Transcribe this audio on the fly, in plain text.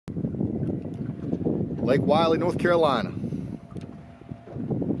Lake Wiley, North Carolina,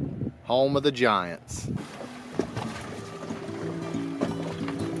 home of the Giants.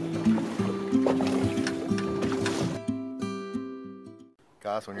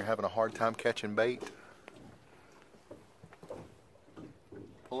 Guys, when you're having a hard time catching bait,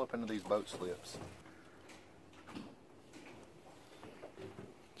 pull up into these boat slips.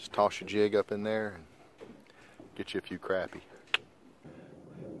 Just toss your jig up in there and get you a few crappie.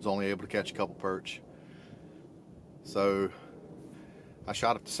 I was only able to catch a couple perch. So I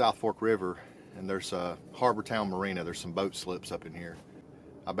shot up the South Fork River, and there's a Harbor Town Marina. There's some boat slips up in here.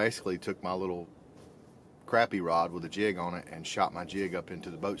 I basically took my little crappie rod with a jig on it and shot my jig up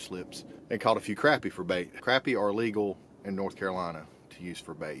into the boat slips and caught a few crappie for bait. Crappie are legal in North Carolina to use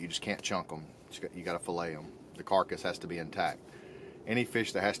for bait. You just can't chunk them. You got to fillet them. The carcass has to be intact. Any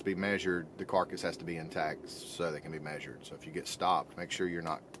fish that has to be measured, the carcass has to be intact so they can be measured. So if you get stopped, make sure you're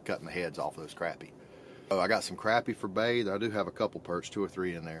not cutting the heads off of those crappie. Oh, I got some crappie for bait. I do have a couple perch, 2 or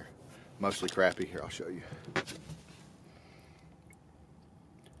 3 in there. Mostly crappie. Here, I'll show you. A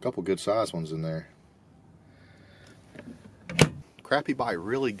couple good sized ones in there. Crappie bite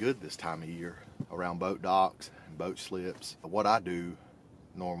really good this time of year around boat docks and boat slips. What I do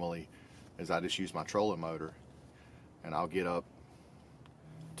normally is I just use my trolling motor, and I'll get up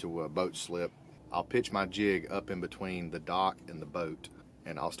to a boat slip. I'll pitch my jig up in between the dock and the boat,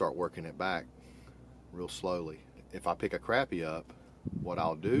 and I'll start working it back real slowly. If I pick a crappie up, what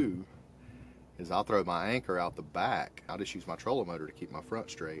I'll do is I'll throw my anchor out the back. I'll just use my trolling motor to keep my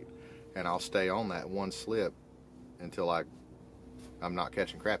front straight, and I'll stay on that one slip until I'm not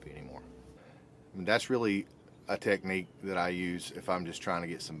catching crappie anymore. And that's really a technique that I use if I'm just trying to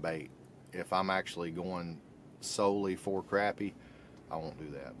get some bait. If I'm actually going solely for crappie, I won't do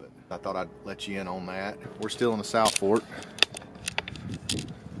that, but I thought I'd let you in on that. We're still in the South Fork.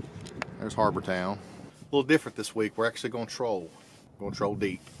 There's Harbor Town. A little different this week. We're actually going to troll. We're going to troll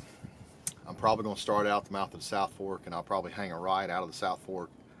deep. I'm probably going to start out the mouth of the South Fork, and I'll probably hang a right out of the South Fork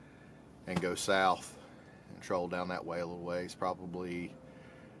and go south and troll down that way a little ways. Probably,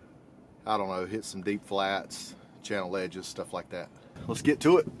 I don't know, hit some deep flats, channel edges, stuff like that. Let's get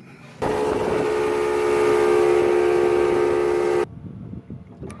to it.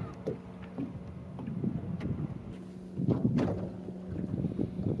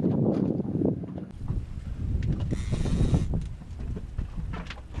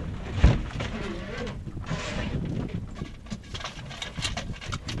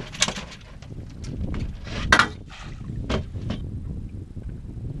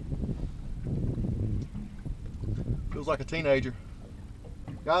 Feels like a teenager.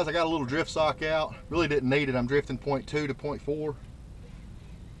 Guys, I got a little drift sock out. Really didn't need it. I'm drifting 0.2 to 0.4. Full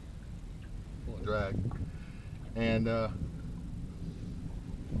of drag. And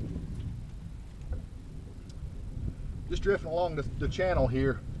just drifting along the channel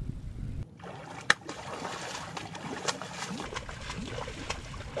here.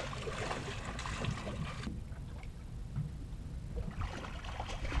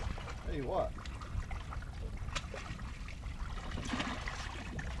 Tell you what.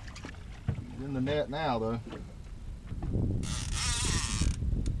 In the net now, though.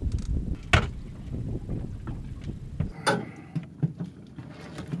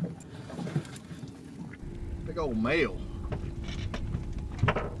 Big old male.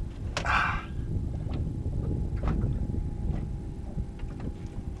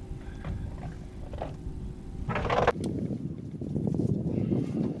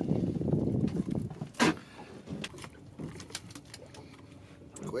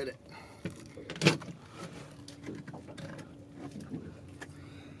 Quit it.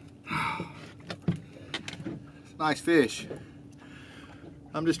 Nice fish.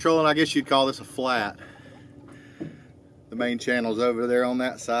 I'm just trolling. I guess you'd call this a flat. The main channel's over there on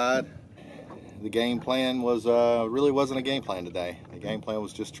that side. The game plan was really wasn't a game plan today. The game plan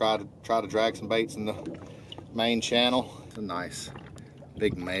was just try to drag some baits in the main channel. It's a nice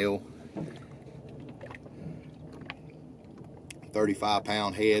big male,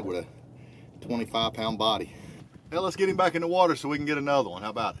 35-pound head with a 25-pound body. Now let's get him back in the water so we can get another one.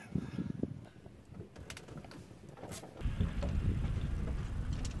 How about it?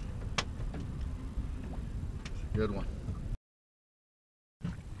 Good one.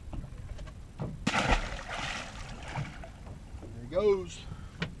 There he goes.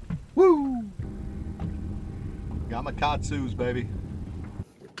 Woo! Got my katsus, baby.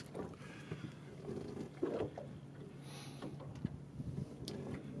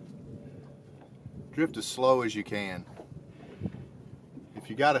 Drift as slow as you can. If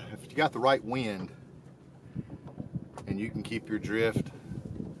you got the right wind and you can keep your drift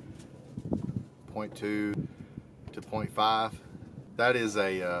 0.2 to 0.5. That is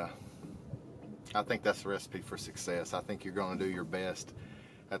I think that's the recipe for success. I think you're going to do your best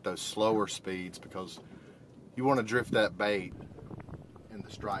at those slower speeds because you want to drift that bait in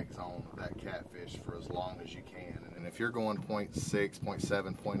the strike zone of that catfish for as long as you can. And if you're going 0.6,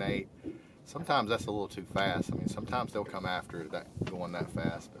 0.7, 0.8, sometimes that's a little too fast. I mean, sometimes they'll come after that going that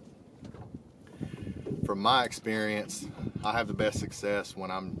fast. But from my experience, I have the best success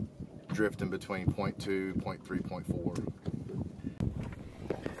when I'm drifting between 0.2, 0.3, 0.4.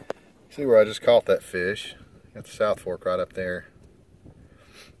 See where I just caught that fish? Got the South Fork right up there.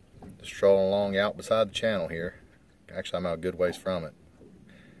 Just trolling along out beside the channel here. Actually, I'm out a good ways from it.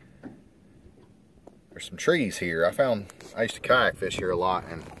 There's some trees here. I used to kayak fish here a lot,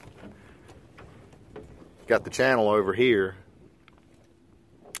 and got the channel over here,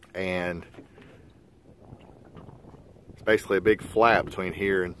 and it's basically a big flat between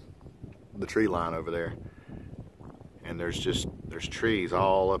here and the tree line over there. And there's trees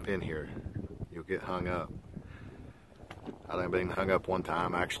all up in here. You'll get hung up. I think I've been hung up one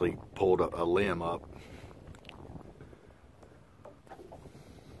time. I actually pulled a limb up.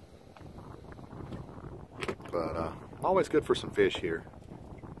 But always good for some fish here.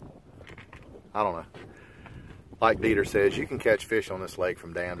 I don't know. Like Dieter says, you can catch fish on this lake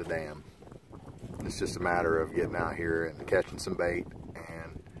from dam to dam. It's just a matter of getting out here and catching some bait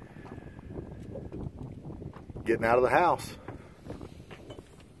and getting out of the house.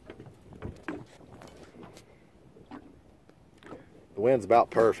 The wind's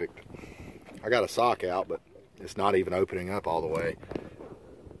about perfect. I got a sock out, but it's not even opening up all the way.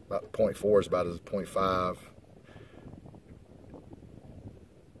 About 0.4 is about as 0.5.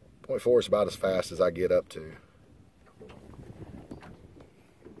 0.4 is about as fast as I get up to.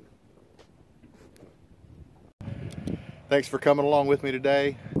 Thanks for coming along with me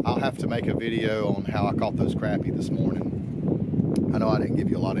today. I'll have to make a video on how I caught those crappie this morning. I know I didn't give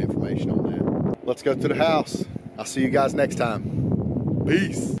you a lot of information on that. Let's go to the house. I'll see you guys next time.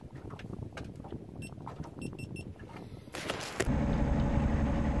 Peace.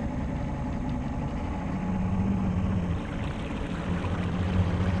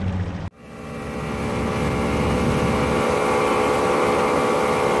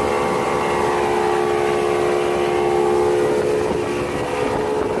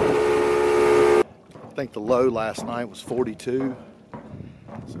 I think the low last night was 42,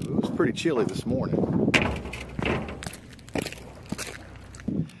 so it was pretty chilly this morning.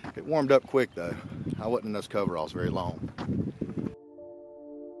 It warmed up quick though. I wasn't in those coveralls very long.